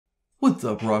What's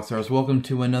up, Rockstars? Welcome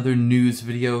to another news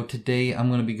video. Today I'm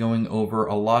going to be going over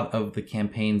a lot of the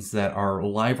campaigns that are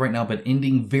live right now but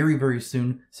ending very, very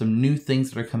soon. Some new things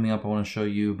that are coming up I want to show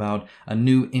you about, a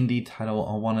new indie title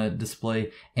I want to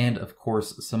display, and of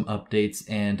course some updates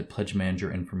and pledge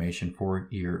manager information for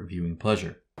your viewing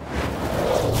pleasure.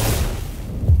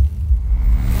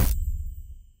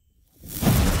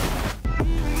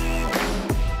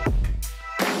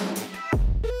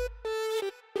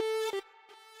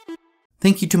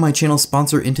 Thank you to my channel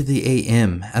sponsor Into the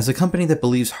AM. As a company that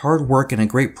believes hard work and a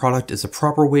great product is a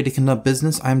proper way to conduct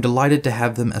business, I am delighted to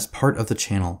have them as part of the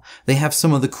channel. They have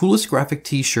some of the coolest graphic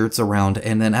t-shirts around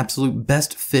and an absolute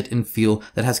best fit and feel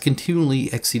that has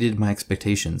continually exceeded my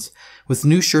expectations. With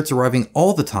new shirts arriving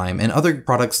all the time and other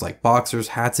products like boxers,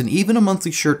 hats, and even a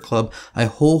monthly shirt club, I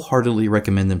wholeheartedly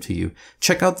recommend them to you.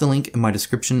 Check out the link in my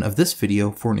description of this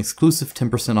video for an exclusive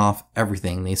 10% off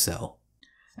everything they sell.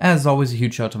 As always, a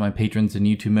huge shout out to my patrons and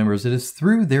YouTube members. It is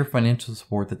through their financial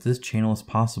support that this channel is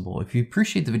possible. If you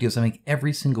appreciate the videos I make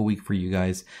every single week for you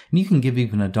guys, and you can give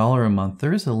even $1 a month,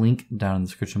 there is a link down in the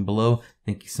description below.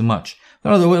 Thank you so much.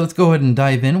 But other way, let's go ahead and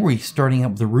dive in. We're starting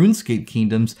up with the RuneScape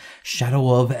Kingdoms,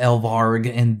 Shadow of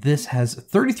Elvarg, and this has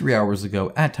 33 hours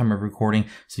ago at time of recording,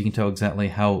 so you can tell exactly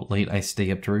how late I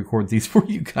stay up to record these for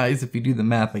you guys if you do the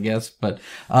math, I guess. But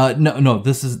no,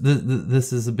 this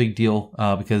is a big deal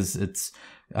because it's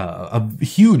a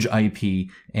huge IP,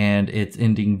 and it's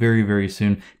ending very, very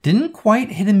soon. Didn't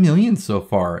quite hit 1 million so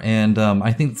far, and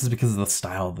I think this is because of the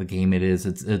style of the game it is.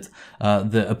 It's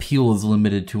the appeal is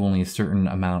limited to only a certain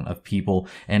amount of people,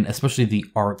 and especially the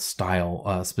art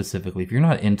style specifically. If you're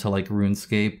not into like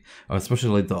RuneScape, or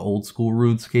especially like the old school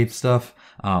RuneScape stuff,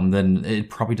 then it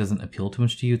probably doesn't appeal too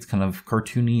much to you. It's kind of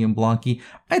cartoony and blocky.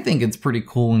 I think it's pretty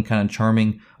cool and kind of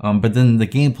charming, but then the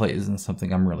gameplay isn't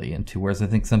something I'm really into, whereas I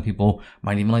think some people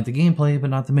might even like the gameplay, but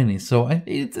not the minis. So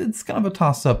it's kind of a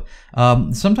toss-up.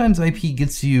 Sometimes IP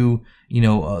gets you,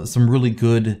 some really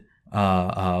good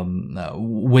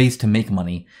ways to make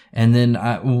money, and then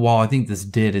while I think this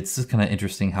did, it's just kind of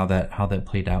interesting how that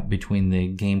played out between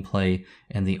the gameplay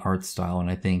and the art style, and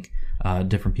I think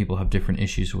different people have different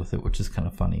issues with it, which is kind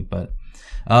of funny. But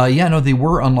yeah, no, they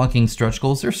were unlocking stretch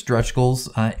goals. Their stretch goals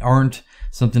aren't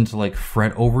something to like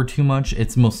fret over too much.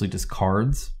 It's mostly just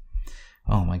cards.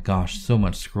 Oh my gosh, so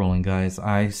much scrolling, guys,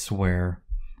 I swear.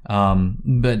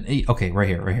 But okay, right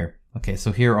here. Okay,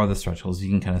 so here are the stretch goals.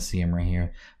 You can kind of see them right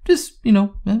here. Just,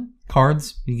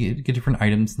 cards. You get different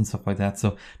items and stuff like that.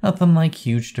 So nothing like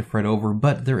huge to fret over,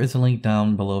 but there is a link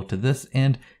down below to this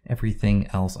and everything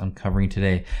else I'm covering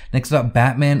today. Next up,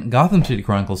 Batman Gotham City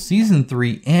Chronicles Season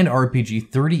 3 and RPG,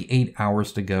 38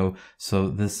 hours to go. So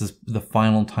this is the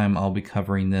final time I'll be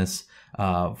covering this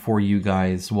for you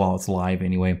guys while it's live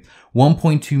anyway.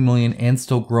 1.2 million and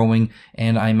still growing,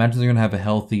 and I imagine they're going to have a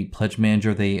healthy pledge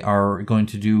manager. They are going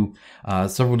to do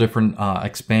several different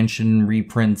expansion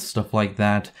reprints, stuff like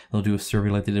that. They'll do a survey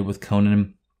like they did with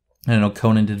Conan. I know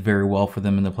Conan did very well for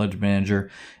them in the pledge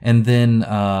manager. And then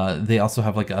they also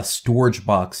have like a storage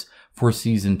box for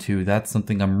Season 2. That's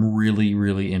something I'm really,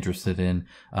 really interested in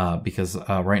because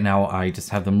right now I just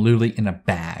have them literally in a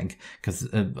bag because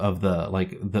of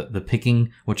the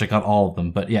picking, which I got all of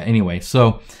them. But yeah, anyway,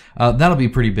 so that'll be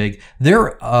pretty big.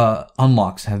 Their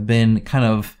unlocks have been kind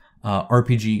of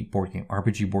RPG board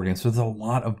games. So there's a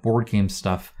lot of board game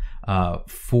stuff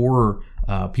for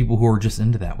people who are just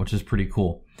into that, which is pretty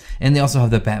cool. And they also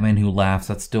have the Batman Who Laughs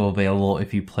that's still available.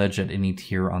 If you pledge at any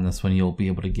tier on this one, you'll be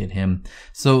able to get him.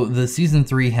 So the Season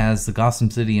 3 has the Gotham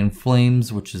City in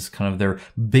Flames, which is kind of their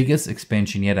biggest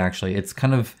expansion yet, actually. It's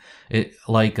kind of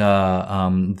like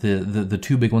the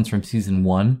two big ones from Season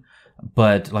 1,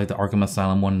 but like the Arkham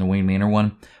Asylum one and the Wayne Manor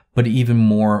one, but even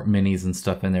more minis and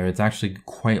stuff in there. It's actually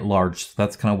quite large, so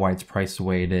that's kind of why it's priced the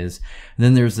way it is. And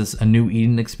then there's a New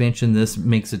Eden expansion. This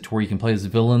makes it to where you can play as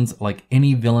villains, like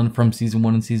any villain from Season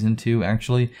 1 and Season 2,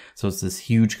 actually. So it's this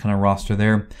huge kind of roster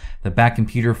there. The Back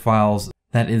Computer Files,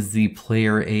 that is the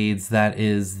player aids, that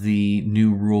is the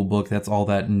new rule book, that's all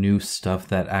that new stuff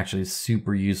that actually is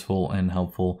super useful and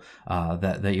helpful,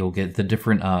 that you'll get. The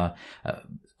different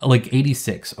like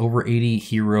 86, over 80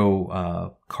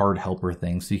 hero card helper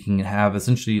things. So you can have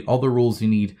essentially all the rules you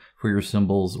need for your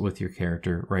symbols with your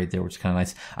character right there, which is kind of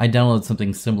nice. I downloaded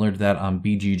something similar to that on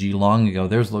BGG long ago.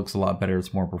 Theirs looks a lot better.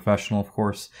 It's more professional, of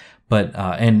course. But,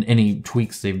 and any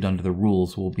tweaks they've done to the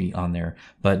rules will be on there.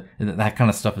 But that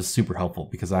kind of stuff is super helpful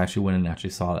because I actually went and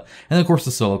actually saw it. And of course the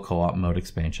solo co-op mode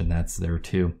expansion, that's there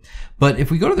too. But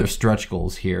if we go to their stretch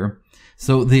goals here,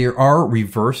 so they are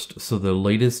reversed. So the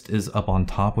latest is up on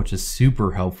top, which is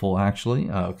super helpful actually,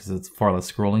 because it's far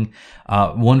less scrolling. scrolling.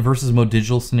 One versus mode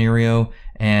digital scenario,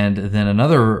 and then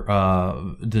another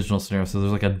digital scenario. So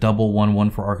there's like a double one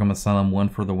for Arkham Asylum, one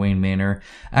for the Wayne Manor.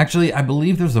 Actually, I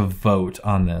believe there's a vote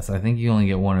on this. I think you only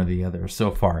get one or the other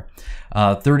so far.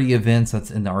 30 events,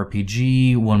 that's in the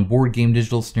RPG. One board game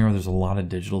digital scenario. There's a lot of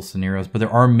digital scenarios, but there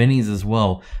are minis as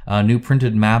well. New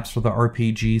printed maps for the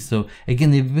RPG. So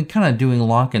again, they've been kind of doing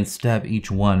lock and step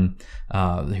each one.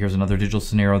 Here's another digital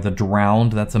scenario. The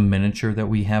Drowned, that's a miniature that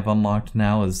we have unlocked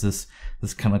now. Is this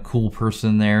kind of cool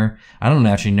person there? I don't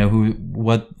actually know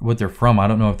what they're from. I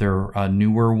don't know if they're a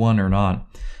newer one or not.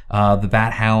 The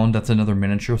Bat Hound, that's another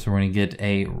miniature. So we're going to get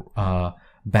a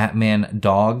Batman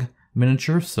dog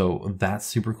miniature, so that's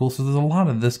super cool. So there's a lot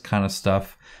of this kind of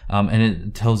stuff, and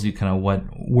it tells you kind of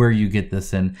where you get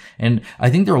this in. And I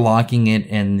think they're locking it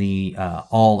in the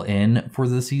all-in for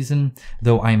the season,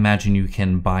 though I imagine you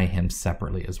can buy him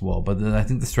separately as well. But I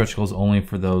think the stretch goal is only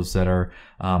for those that are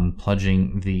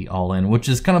pledging the all-in, which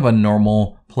is kind of a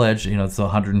normal pledge. You know, it's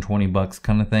 $120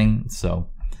 kind of thing. So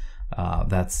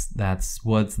that's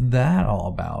what's that all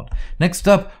about. Next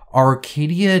up,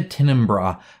 Arcadia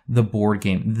Tenebrae, the board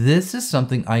game. This is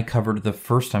something I covered the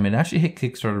first time. It actually hit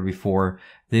Kickstarter before.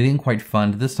 They didn't quite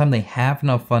fund. This time they have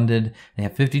now funded. They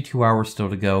have 52 hours still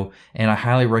to go, and I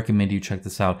highly recommend you check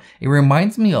this out. It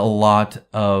reminds me a lot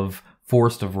of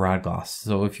Forest of Radglass.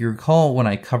 So if you recall when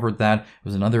I covered that, it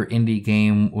was another indie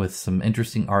game with some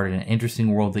interesting art and an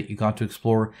interesting world that you got to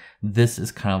explore. This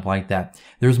is kind of like that.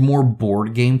 There's more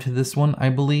board game to this one, I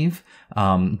believe,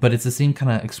 but it's the same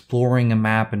kind of exploring a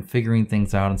map and figuring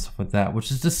things out and stuff like that, which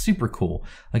is just super cool.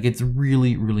 Like, it's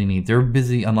really, really neat. They're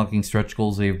busy unlocking stretch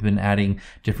goals. They've been adding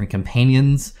different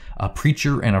companions, a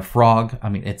preacher and a frog. I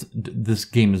mean, this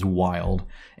game is wild.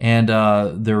 And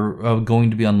they're going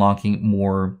to be unlocking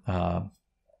more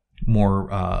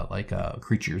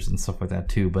creatures and stuff like that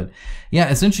too. But yeah,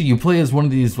 essentially you play as one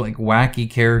of these like wacky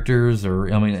characters,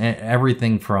 or I mean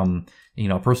everything from, you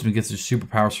know, a person who gets their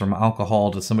superpowers from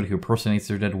alcohol to somebody who impersonates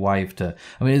their dead wife to,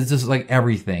 I mean, it's just like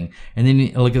everything. And then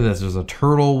you look at this, there's a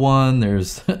turtle one,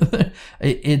 there's,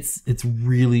 it's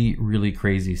really, really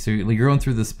crazy. So you're going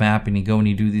through this map and you go and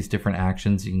you do these different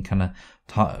actions. You can kind of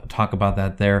talk about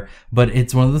that there, but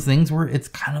it's one of the things where it's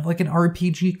kind of like an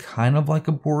RPG, kind of like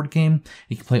a board game.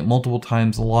 You can play it multiple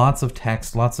times, lots of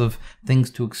text, lots of things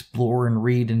to explore and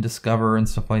read and discover and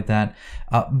stuff like that.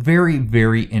 Very,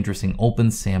 very interesting.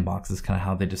 Open sandbox is kind of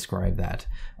how they describe that.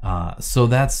 So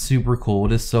that's super cool.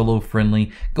 It is solo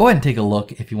friendly. Go ahead and take a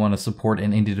look if you want to support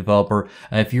an indie developer.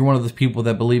 If you're one of those people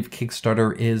that believe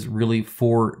Kickstarter is really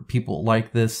for people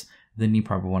like this, then you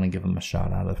probably want to give them a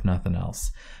shout out if nothing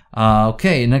else.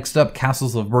 Okay, next up,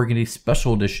 Castles of Burgundy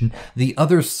Special Edition. The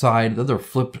other side, the other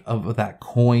flip of that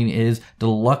coin is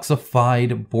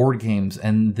deluxeified board games,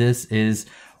 and this is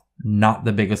not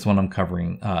the biggest one I'm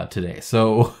covering today.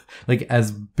 So, like,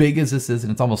 as big as this is,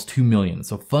 and it's almost 2 million,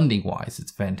 so funding-wise,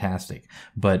 it's fantastic.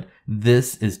 But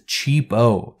this is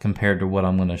cheapo compared to what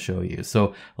I'm going to show you.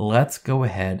 So let's go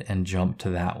ahead and jump to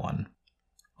that one.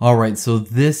 All right, so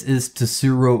this is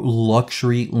Tesoro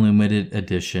Luxury Limited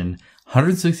Edition.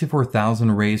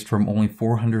 164,000 raised from only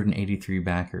 483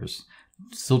 backers.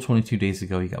 Still 22 days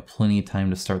ago. You got plenty of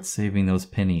time to start saving those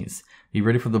pennies. You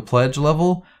ready for the pledge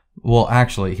level? Well,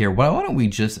 actually, here, why don't we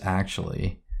just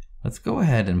let's go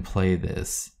ahead and play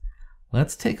this.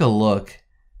 Let's take a look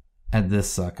at this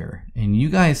sucker. And you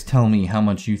guys tell me how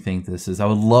much you think this is. I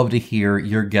would love to hear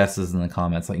your guesses in the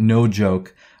comments. Like, no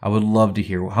joke. I would love to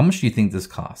hear. How much do you think this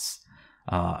costs?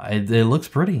 It looks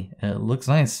pretty. It looks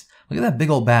nice. Look at that big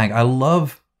old bag. I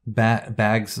love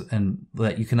bags and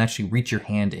that you can actually reach your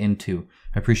hand into.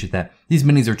 I appreciate that. These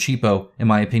minis are cheapo, in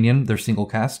my opinion. They're single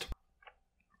cast.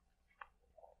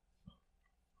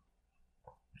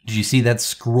 Did you see that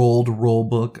scrolled rule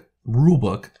book?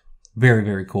 Very,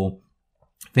 very cool.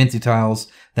 Fancy tiles.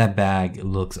 That bag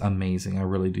looks amazing. I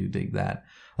really do dig that.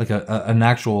 Like an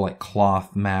actual like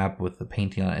cloth map with the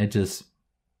painting on it. It just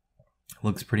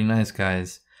looks pretty nice,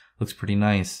 guys. Looks pretty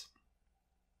nice.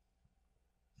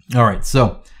 All right,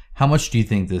 so how much do you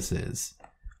think this is?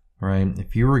 Right?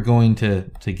 If you were going to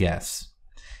guess,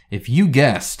 if you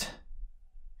guessed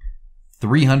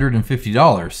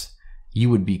 $350, you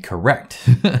would be correct.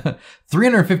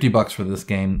 $350 for this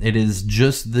game. It is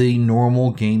just the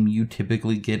normal game you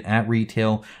typically get at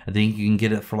retail. I think you can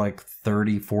get it for like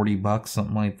 30, 40 bucks,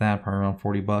 something like that, probably around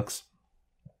 40 bucks.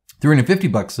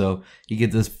 $350 though, you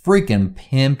get this freaking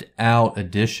pimped out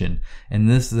edition, and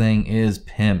this thing is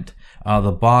pimped.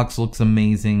 The box looks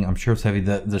amazing. I'm sure it's heavy.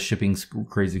 The shipping's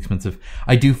crazy expensive.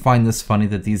 I do find this funny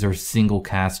that these are single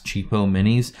cast cheapo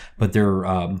minis, but they're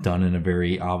done in a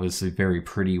very, obviously very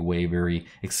pretty way, very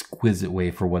exquisite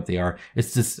way for what they are.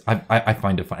 It's just, I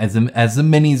find it fun. As a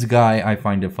minis guy, I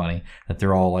find it funny that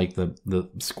they're all like the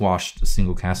squashed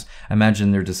single cast. I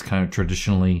imagine they're just kind of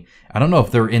traditionally, I don't know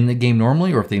if they're in the game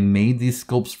normally or if they made these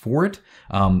sculpts for it.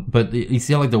 But you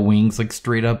see how like the wings like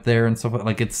straight up there and stuff,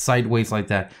 like it's sideways like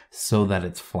that so that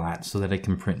it's flat, so that it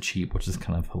can print cheap, which is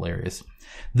kind of hilarious.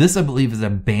 This, I believe, is a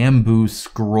bamboo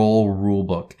scroll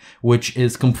rulebook, which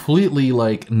is completely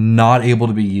like not able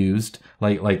to be used.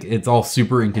 Like it's all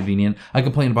super inconvenient. I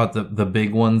complain about the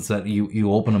big ones that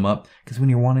you open them up, because when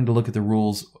you're wanting to look at the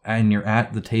rules and you're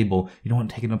at the table, you don't want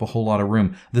to take up a whole lot of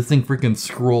room. This thing freaking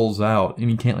scrolls out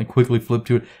and you can't like quickly flip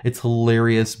to it. It's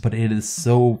hilarious, but it is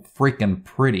so freaking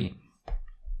pretty.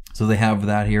 So they have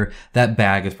that here. That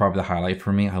bag is probably the highlight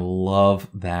for me. I love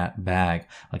that bag.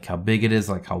 Like how big it is,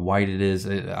 like how white it is.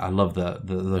 I love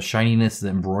the shininess, the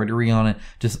embroidery on it.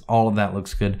 Just all of that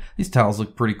looks good. These towels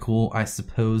look pretty cool, I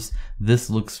suppose. This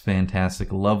looks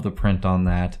fantastic. Love the print on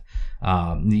that.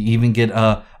 You even get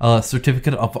a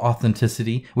certificate of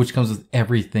authenticity, which comes with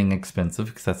everything expensive,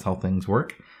 because that's how things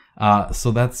work.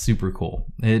 So that's super cool.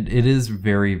 It is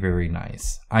very, very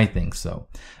nice. I think so.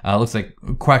 Looks like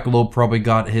Quackalope probably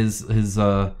got his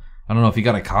I don't know if he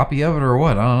got a copy of it or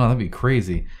what. I don't know. That'd be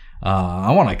crazy.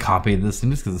 I want a copy of this thing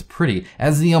just because it's pretty.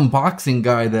 As the unboxing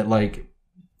guy that like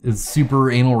is super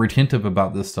anal retentive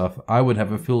about this stuff, I would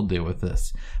have a field day with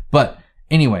this. But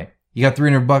anyway, you got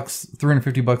 $300,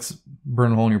 $350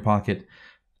 burn a hole in your pocket.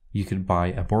 You could buy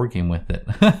a board game with it.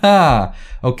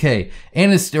 Okay,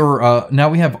 and it's now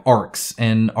we have ARX,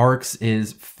 and ARX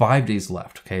is 5 days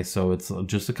left. Okay, so it's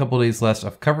just a couple days left.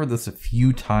 I've covered this a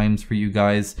few times for you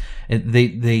guys. They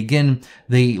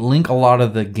link a lot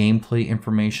of the gameplay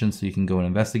information so you can go and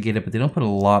investigate it, but they don't put a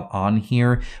lot on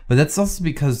here. But that's also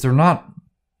because they're not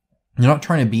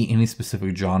trying to be any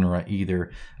specific genre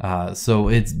either. So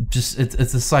it's just it's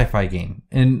a sci-fi game,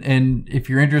 and if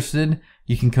you're interested,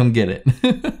 you can come get it.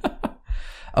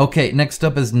 Okay, next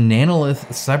up is Nanolith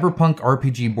Cyberpunk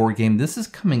RPG board game. This is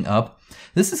coming up.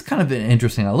 This is kind of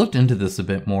interesting. I looked into this a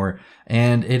bit more,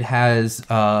 and it has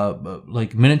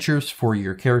like miniatures for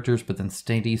your characters, but then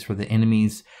stadies for the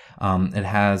enemies. It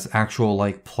has actual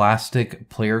like plastic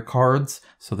player cards,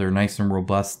 so they're nice and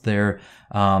robust there.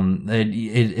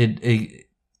 It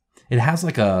has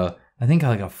like I think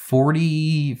like a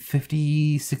 40,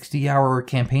 50, 60 hour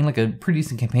campaign, like a pretty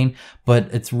decent campaign,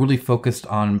 but it's really focused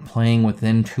on playing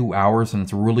within 2 hours, and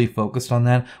it's really focused on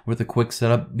that with a quick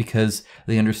setup, because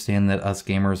they understand that us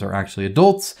gamers are actually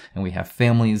adults and we have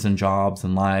families and jobs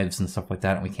and lives and stuff like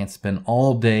that, and we can't spend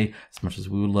all day, as much as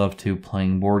we would love to,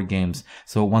 playing board games.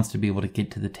 So it wants to be able to get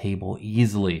to the table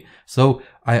easily. So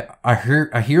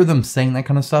I hear them saying that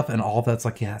kind of stuff, and all of that's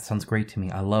like, yeah, that sounds great to me.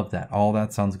 I love that. All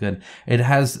that sounds good. It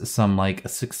has some like a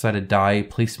 6-sided die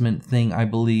placement thing, I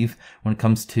believe, when it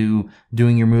comes to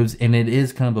doing your moves, and it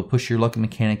is kind of a push your luck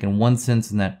mechanic in one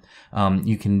sense, in that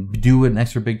you can do an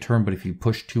extra big turn, but if you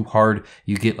push too hard,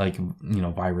 you get like, you know,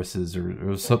 viruses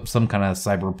or some kind of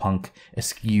cyberpunk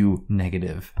askew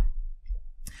negative.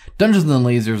 Dungeons and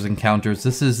Lasers Encounters.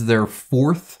 This is their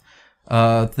fourth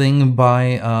thing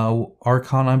by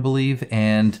Archon, I believe,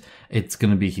 and it's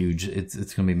going to be huge. It's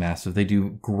going to be massive. They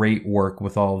do great work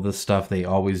with all of this stuff. They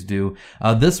always do.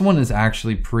 This one is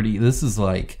actually pretty. This is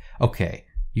like, okay,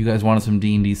 you guys wanted some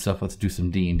D&D stuff, let's do some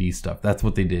D&D stuff. That's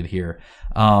what they did here.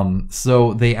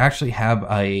 So they actually have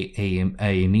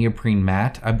a neoprene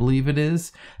mat, I believe it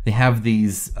is. They have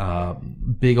these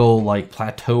big old like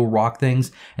plateau rock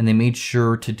things, and they made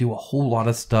sure to do a whole lot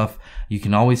of stuff. You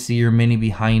can always see your mini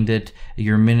behind it.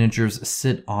 Your miniatures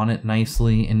sit on it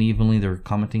nicely and evenly. They're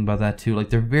commenting about that too. Like,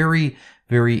 they're very,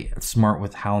 very smart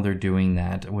with how they're doing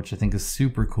that, which I think is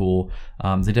super cool.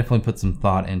 They definitely put some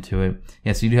thought into it.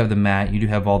 Yeah, so you do have the mat, you do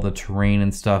have all the terrain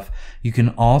and stuff. You can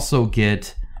also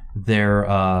get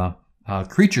their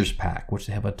creatures pack, which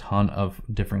they have a ton of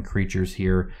different creatures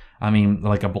here. I mean,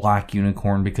 like a black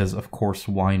unicorn, because of course,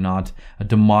 why not? A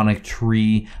demonic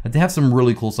tree. They have some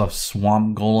really cool stuff,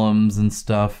 swamp golems and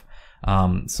stuff.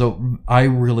 So I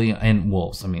really, and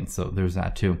wolves, I mean, so there's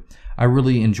that too. I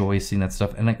really enjoy seeing that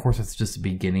stuff. And of course, it's just the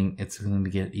beginning. It's going to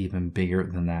get even bigger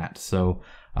than that. So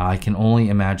I can only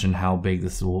imagine how big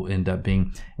this will end up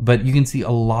being. But you can see a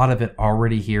lot of it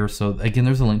already here. So again,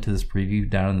 there's a link to this preview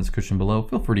down in the description below.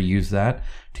 Feel free to use that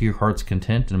to your heart's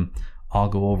content. And I'll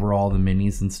go over all the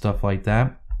minis and stuff like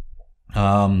that.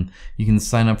 You can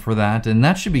sign up for that. And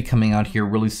that should be coming out here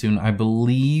really soon. I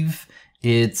believe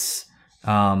it's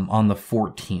on the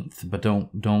 14th, but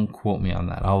don't quote me on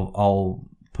that. I'll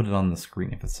put it on the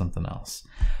screen if it's something else.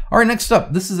 All right, next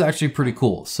up, this is actually pretty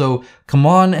cool. So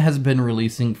CMON has been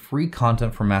releasing free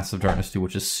content for Massive Darkness 2,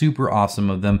 which is super awesome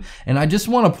of them. And I just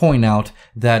want to point out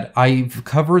that I've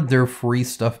covered their free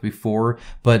stuff before,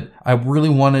 but I really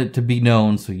want it to be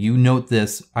known, so you note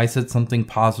this. I said something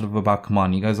positive about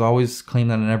CMON. You guys always claim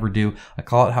that I never do. I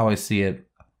call it how I see it.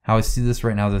 How I see this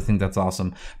right now, I think that's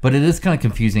awesome. But it is kind of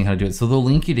confusing how to do it. So they'll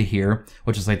link you to here,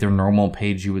 which is like their normal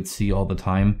page you would see all the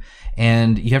time.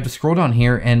 And you have to scroll down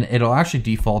here, and it'll actually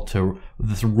default to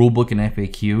this rulebook and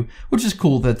FAQ, which is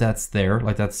cool that that's there.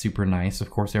 Like, that's super nice.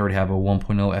 Of course, they already have a 1.0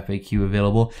 FAQ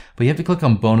available. But you have to click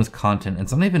on bonus content.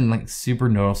 It's not even like super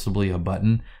noticeably a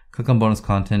button. Click on bonus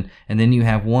content, and then you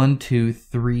have 1, 2,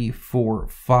 3, 4,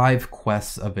 5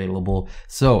 quests available.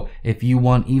 So if you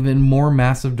want even more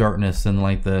Massive Darkness than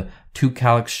like the 2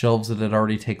 Calyx shelves that it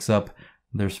already takes up,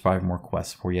 there's 5 more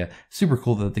quests for you. Super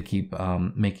cool that they keep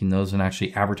making those and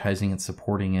actually advertising and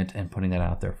supporting it and putting that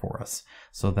out there for us.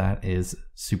 So that is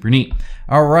super neat.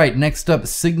 All right, next up,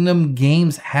 Signum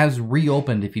Games has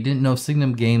reopened. If you didn't know,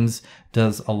 Signum Games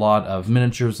does a lot of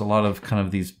miniatures, a lot of kind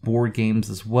of these board games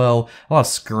as well, a lot of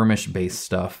skirmish-based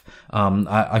stuff.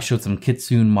 I showed some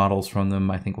Kitsune models from them,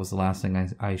 I think was the last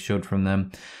thing I showed from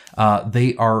them.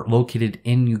 They are located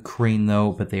in Ukraine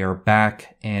though, but they are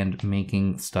back and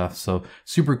making stuff. So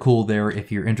super cool there.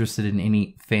 If you're interested in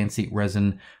any fancy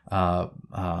resin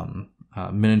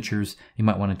miniatures, you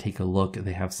might want to take a look.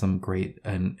 They have some great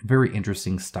and very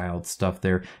interesting styled stuff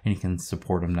there, and you can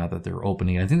support them now that they're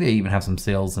opening. I think they even have some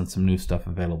sales and some new stuff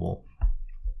available.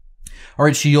 All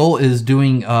right, Sheol is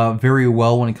doing very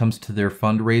well when it comes to their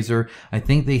fundraiser. I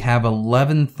think they have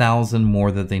 11,000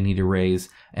 more that they need to raise,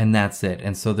 and that's it.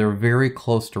 And so they're very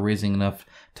close to raising enough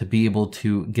to be able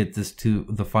to get this to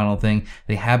the final thing.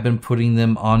 They have been putting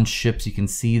them on ships. You can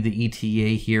see the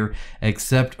ETA here,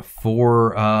 except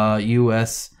for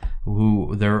US,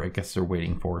 who I guess they're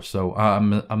waiting for. So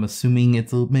I'm assuming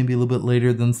it's maybe a little bit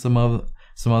later than some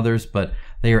others, but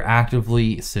they are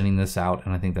actively sending this out,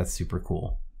 and I think that's super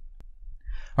cool.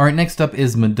 All right, next up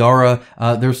is Madara.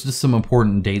 There's just some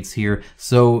important dates here.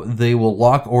 So they will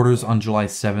lock orders on July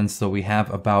 7th. So we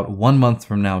have about 1 month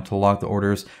from now to lock the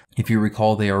orders. If you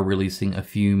recall, they are releasing a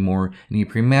few more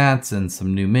neoprene mats and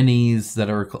some new minis that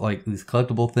are like these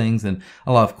collectible things and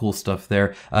a lot of cool stuff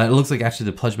there. It looks like actually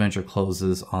the pledge manager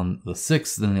closes on the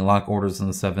 6th, then they lock orders on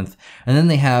the 7th. And then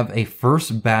they have a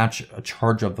first batch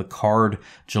charge of the card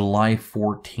July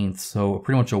 14th, so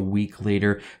pretty much a week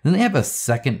later. Then they have a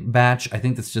second batch. I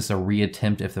think that's just a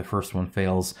reattempt if the first one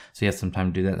fails, so you have some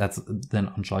time to do that. That's then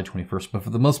on July 21st. But for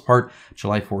the most part,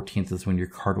 July 14th is when your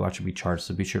card will actually be charged,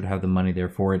 so be sure to have the money there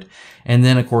for it. And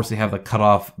then, of course, they have the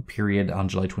cutoff period on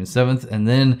July 27th, and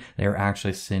then they're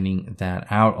actually sending that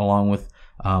out along with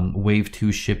Wave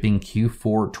 2 shipping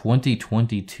Q4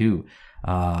 2022.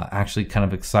 Actually kind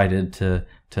of excited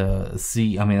to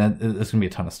see. I mean, there's going to be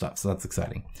a ton of stuff, so that's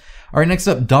exciting. All right, next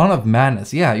up, Dawn of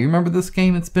Madness. Yeah, you remember this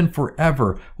game? It's been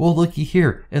forever. Well, looky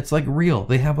here. It's like real.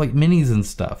 They have like minis and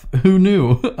stuff. Who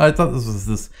knew? I thought this was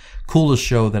this cool to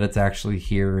show that it's actually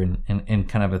here and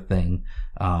kind of a thing.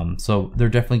 So they're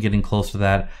definitely getting close to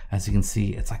that. As you can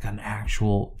see, it's like an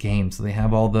actual game. So they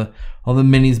have all the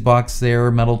minis box there,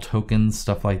 metal tokens,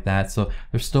 stuff like that. So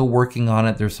they're still working on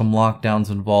it. There's some lockdowns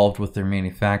involved with their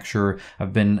manufacturer.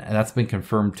 That's been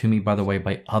confirmed to me, by the way,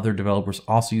 by other developers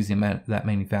also using that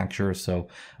manufacturer. So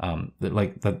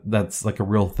that's like a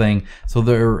real thing. So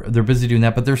they're busy doing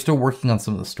that, but they're still working on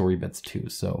some of the story bits too.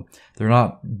 So they're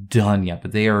not done yet,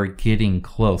 but they are getting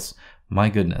close. My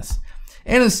goodness.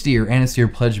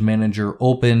 Anasteer Pledge Manager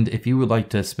opened. If you would like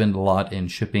to spend a lot in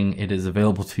shipping, it is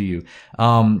available to you.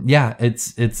 Yeah,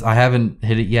 it's I haven't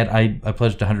hit it yet. I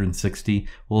pledged 160.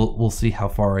 We'll see how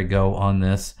far I go on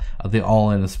this. The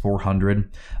all-in is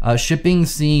 400. Shipping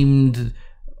seemed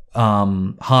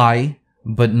high,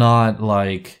 but not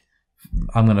like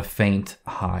I'm gonna faint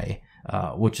high.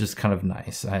 Which is kind of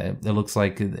nice. It looks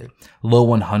like low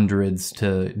 100s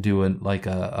to do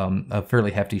a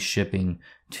fairly hefty shipping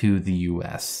to the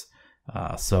US.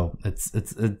 So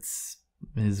it's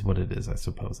is what it is, I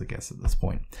suppose, I guess, at this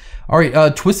point. All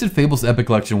right, Twisted Fables Epic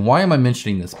Collection. Why am I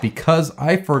mentioning this? Because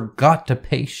I forgot to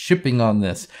pay shipping on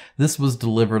this. This was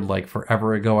delivered like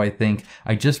forever ago, I think.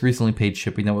 I just recently paid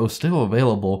shipping. Now, it was still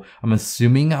available. I'm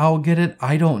assuming I'll get it.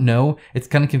 I don't know. It's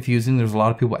kind of confusing. There's a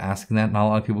lot of people asking that, not a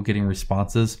lot of people getting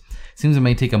responses. Seems it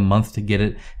may take a month to get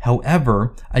it.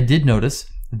 However, I did notice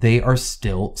they are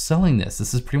still selling this.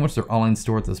 This is pretty much their online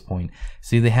store at this point.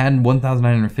 See, they had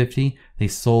 1,950. They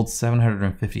sold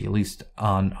 750 at least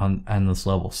on this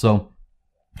level. So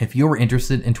If you're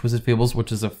interested in Twisted Fables,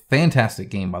 which is a fantastic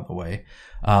game, by the way,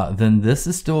 then this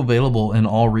is still available in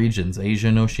all regions, Asia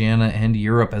and Oceania and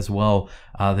Europe as well.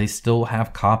 They still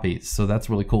have copies, so that's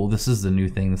really cool. This is the new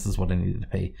thing. This is what I needed to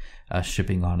pay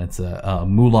shipping on. It's a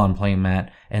Mulan playing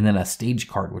mat and then a stage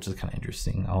card, which is kind of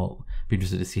interesting. I'll be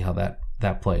interested to see how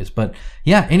that plays. But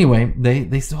yeah, anyway,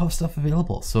 they still have stuff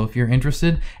available. So if you're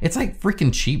interested, it's like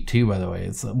freaking cheap too, by the way.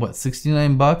 It's what,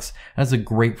 $69? That's a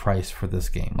great price for this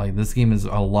game. Like, this game is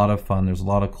a lot of fun. There's a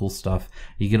lot of cool stuff.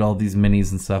 You get all these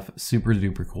minis and stuff. Super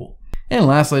duper cool. And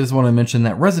lastly, I just want to mention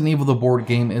that Resident Evil the board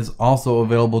game is also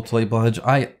available to late pledge.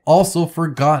 I also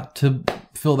forgot to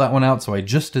fill that one out, so I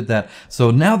just did that. So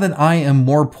now that I am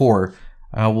more poor,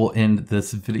 I will end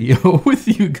this video with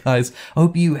you guys. I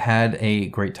hope you had a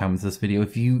great time with this video.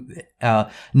 If you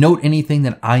note anything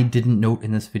that I didn't note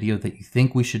in this video that you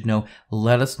think we should know,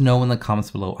 let us know in the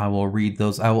comments below. I will read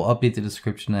those. I will update the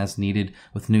description as needed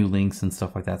with new links and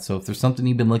stuff like that. So if there's something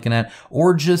you've been looking at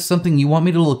or just something you want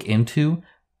me to look into,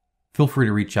 feel free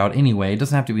to reach out anyway. It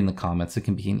doesn't have to be in the comments. It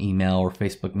can be an email or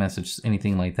Facebook message,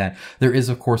 anything like that. There is,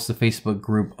 of course, the Facebook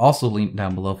group, also linked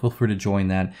down below. Feel free to join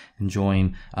that and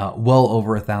join well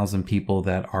over 1,000 people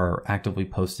that are actively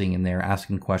posting in there,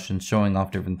 asking questions, showing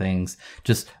off different things.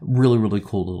 Just really, really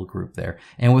cool little group there.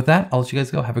 And with that, I'll let you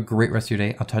guys go. Have a great rest of your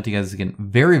day. I'll talk to you guys again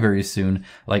very, very soon,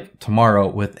 like tomorrow,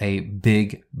 with a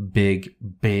big, big,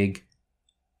 big,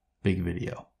 big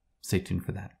video. Stay tuned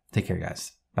for that. Take care,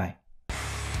 guys. Bye.